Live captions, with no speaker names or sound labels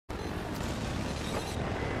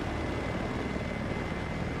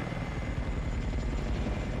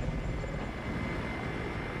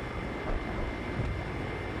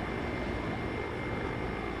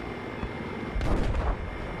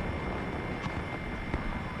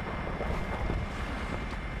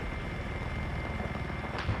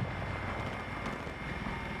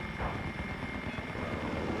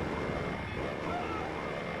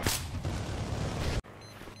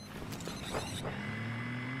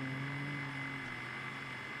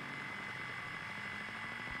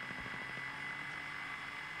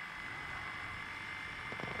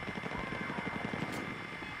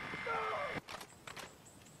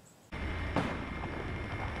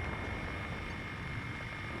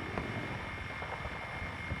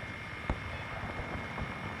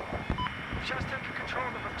Just taking control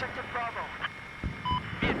of objective Bravo.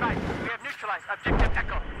 Be advised, we have neutralized objective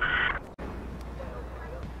Echo.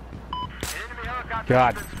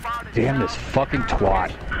 God damn this fucking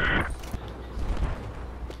twat.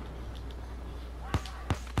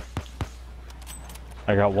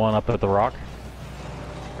 I got one up at the rock.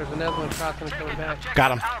 There's another one crossing and coming back.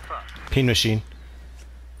 Got him. Peen machine.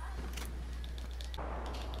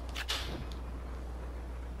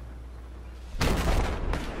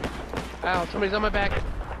 Ow, somebody's on my back.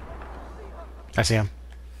 I see him.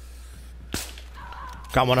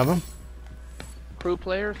 Got one of them. Crew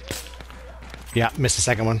players. Yeah, missed the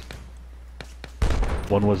second one.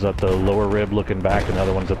 One was at the lower rib looking back, and the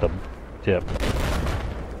other one's at the tip.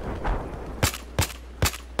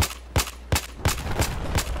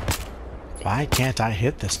 Why can't I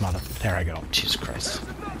hit this mother? There I go. Jesus Christ.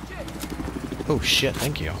 Oh shit,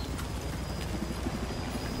 thank you.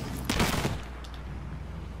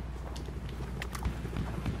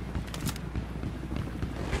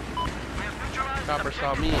 Chopper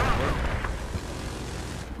saw me.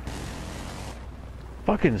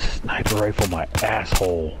 Fucking sniper rifle my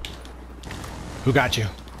asshole. Who got you?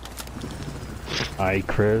 Hi,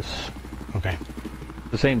 Chris. Okay.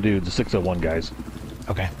 The same dude, the 601 guys.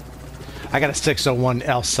 Okay. I got a 601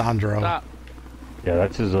 El Sandro. Stop. Yeah,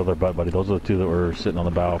 that's his other butt buddy. Those are the two that were sitting on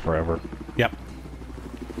the bow forever. Yep.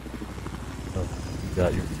 Oh, you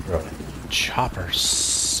got your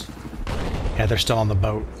Choppers. Yeah, they're still on the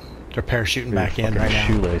boat. They're parachuting back in right now.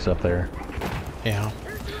 Shoelace up there. Yeah.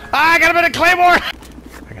 Ah, I got a bit of Claymore!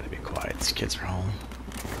 I gotta be quiet. These kids are home.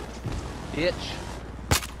 Bitch.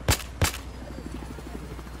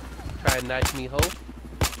 Try and knife me, ho.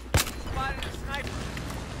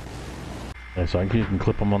 Yeah, so you can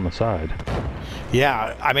clip them on the side.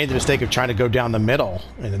 Yeah, I made the mistake of trying to go down the middle,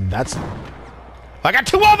 and that's... I got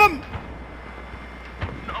two of them!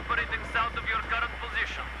 Operating south of your current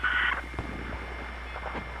position.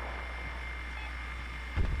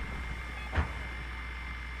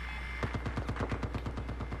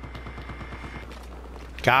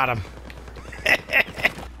 Got him.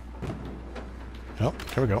 Oh,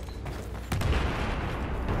 here we go.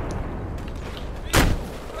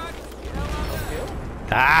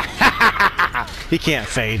 Ah, he can't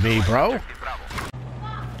fade me, bro.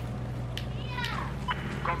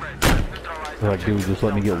 Like, dude, just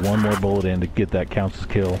let me get one more bullet in to get that counts as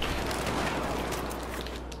kill.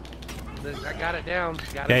 I got it down.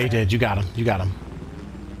 Yeah, you did. You got him. You got him.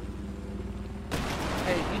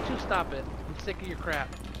 Hey, you two stop it. I'm sick of your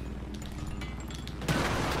crap.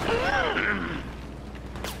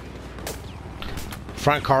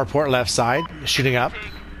 Front carport, left side, shooting up.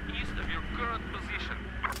 East of your current position.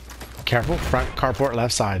 Careful, front carport,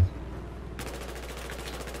 left side.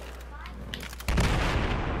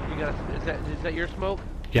 You got? Is that your smoke?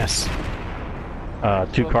 Yes.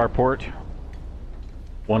 Two carport.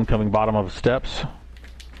 One coming bottom of steps.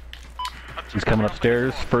 He's coming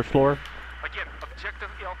upstairs, first floor. Again, objective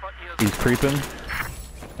Alpha is... He's creeping.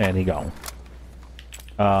 And he gone.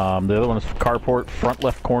 The other one is carport, front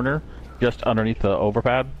left corner, just underneath the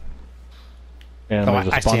overpad. And there's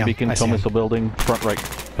a spawn beacon, tow missile building, front right,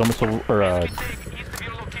 tow missile, or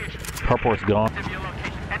carport's gone.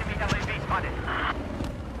 Enemy LAV spotted.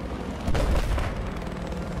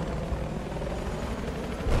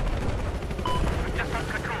 Just on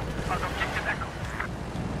control of objective Echo.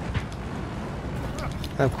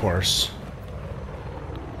 Of course.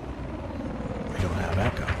 We don't have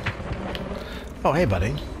echo. Oh, hey,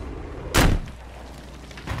 buddy.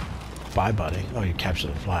 Bye, buddy. Oh, you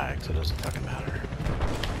captured the flag, so it doesn't fucking matter.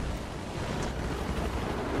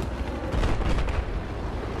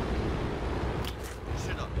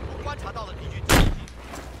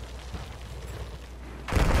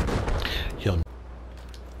 He'll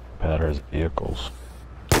Patterns vehicles.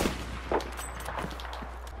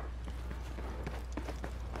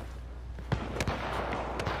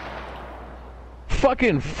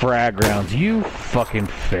 Fucking frag rounds, you fucking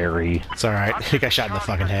fairy. It's alright. He got shot in the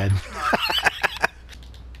fucking head.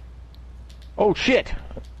 Oh shit!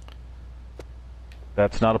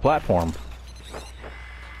 That's not a platform.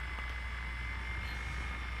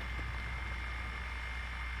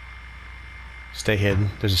 Stay hidden.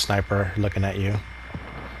 There's a sniper looking at you.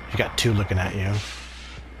 You got two looking at you.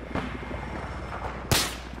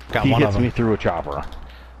 Got He one of hits them. me through a chopper.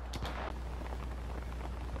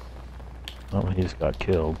 Oh, he just got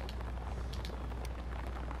killed.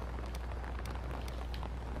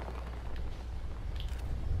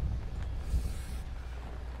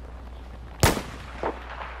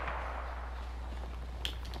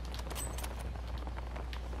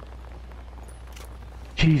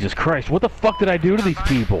 Jesus Christ, what the fuck did I do to these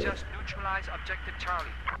people? Just neutralize objective Charlie.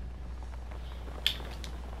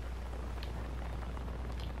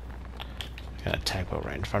 Got a tugboat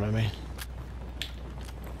right in front of me.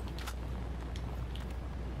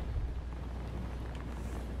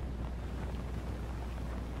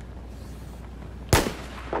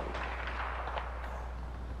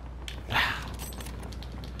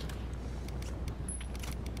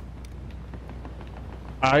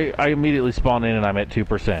 I immediately spawn in and I'm at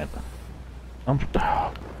 2%. I'm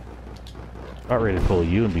about ready to pull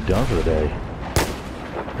you and be done for the day.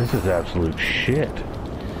 This is absolute shit.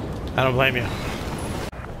 I don't blame you.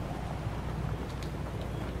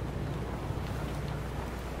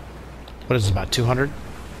 What is this, about 200?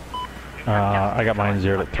 I got mine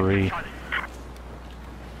zeroed at 3.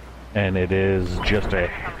 And it is just a...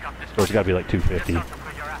 So it's gotta be like 250.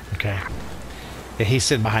 Okay. Yeah, he's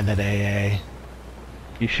sitting behind that AA.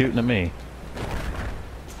 He's shooting at me.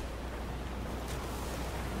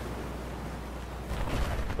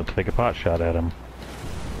 Let's take a pot shot at him.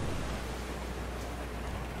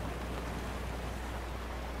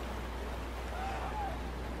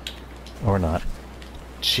 Or not.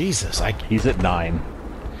 Jesus, He's at 9.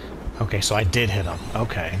 Okay, so I did hit him.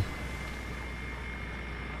 Okay.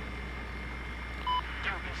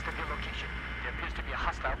 Due east of your location, there appears to be a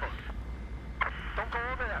hostile boat. Don't go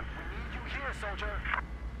over there. We need you here, soldier.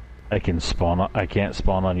 I can't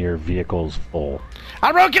spawn on your vehicles full.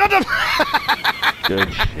 I broke killed him!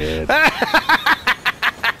 Good shit.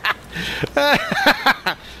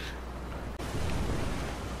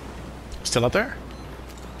 Still up there?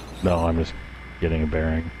 No, I'm just getting a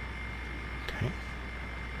bearing. Okay.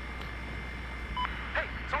 Hey,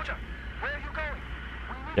 soldier, where are you going?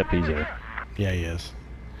 We need Yep, you he's over there. here. Yeah, he is.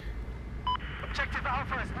 Objective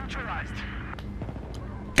Alpha is neutralized.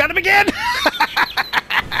 Got him again!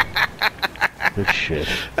 Good shit.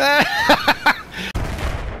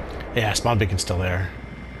 Yeah, spawn beacon's still there.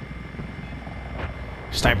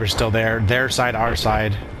 Sniper's still there. Their side, our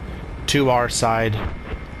side. 2 our side,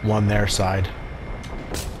 1 their side.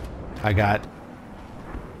 I got...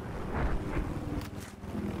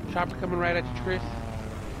 Chopper coming right at you, Chris.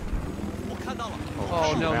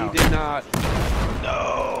 Oh no, he did not.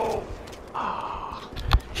 No!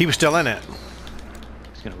 He was still in it.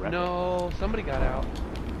 He's gonna wreck it. No, somebody got out.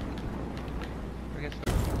 I guess.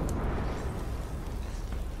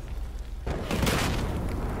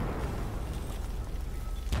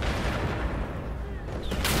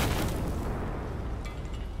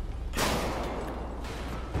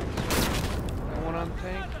 Got one on the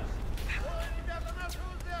tank.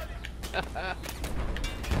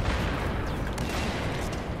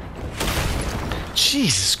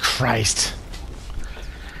 Jesus Christ.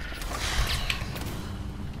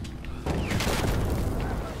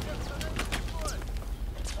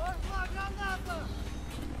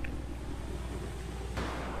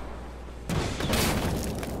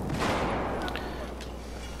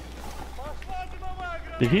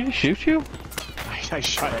 Did he just shoot you? I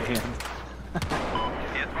shot at him. The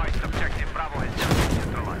advised objective Bravo is just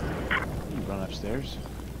neutralized. You run upstairs.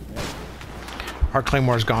 Our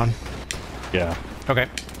Claymore's gone. Yeah. Okay.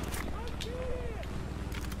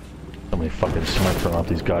 Somebody fucking smart run up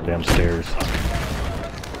these goddamn stairs.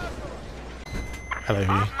 I love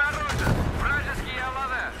you.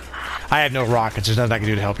 I have no rockets. There's nothing I can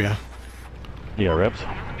do to help you. You got rips?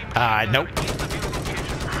 Nope.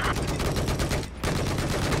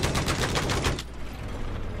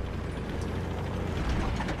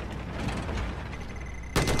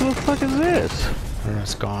 Who the fuck is this?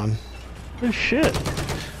 It's gone. Good shit.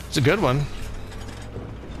 It's a good one.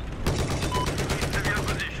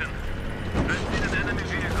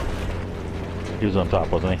 He was on top,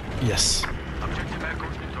 wasn't he? Yes. Objective Echo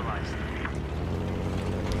is neutralized.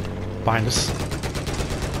 Behind us.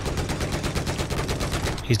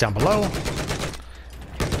 He's down below.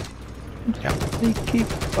 Yeah. Sneaky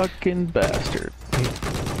fucking bastard.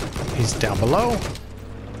 He's down below.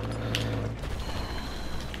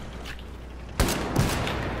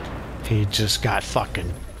 He just got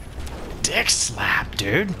fucking dick slapped,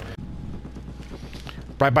 dude.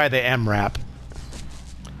 Right by the MRAP.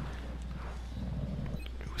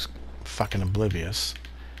 It was fucking oblivious.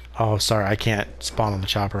 Oh, sorry, I can't spawn on the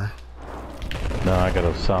chopper. No, I got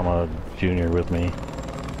Osama Jr. with me.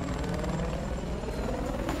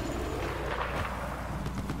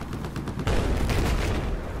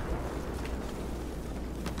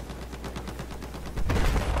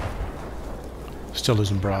 Still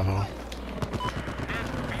losing Bravo.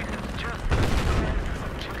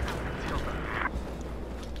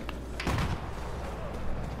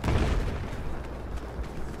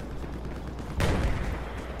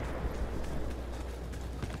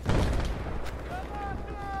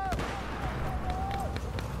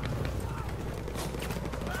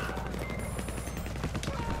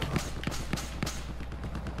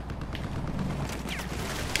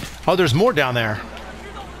 Oh, there's more down there.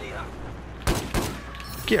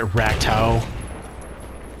 Get wrecked, ho.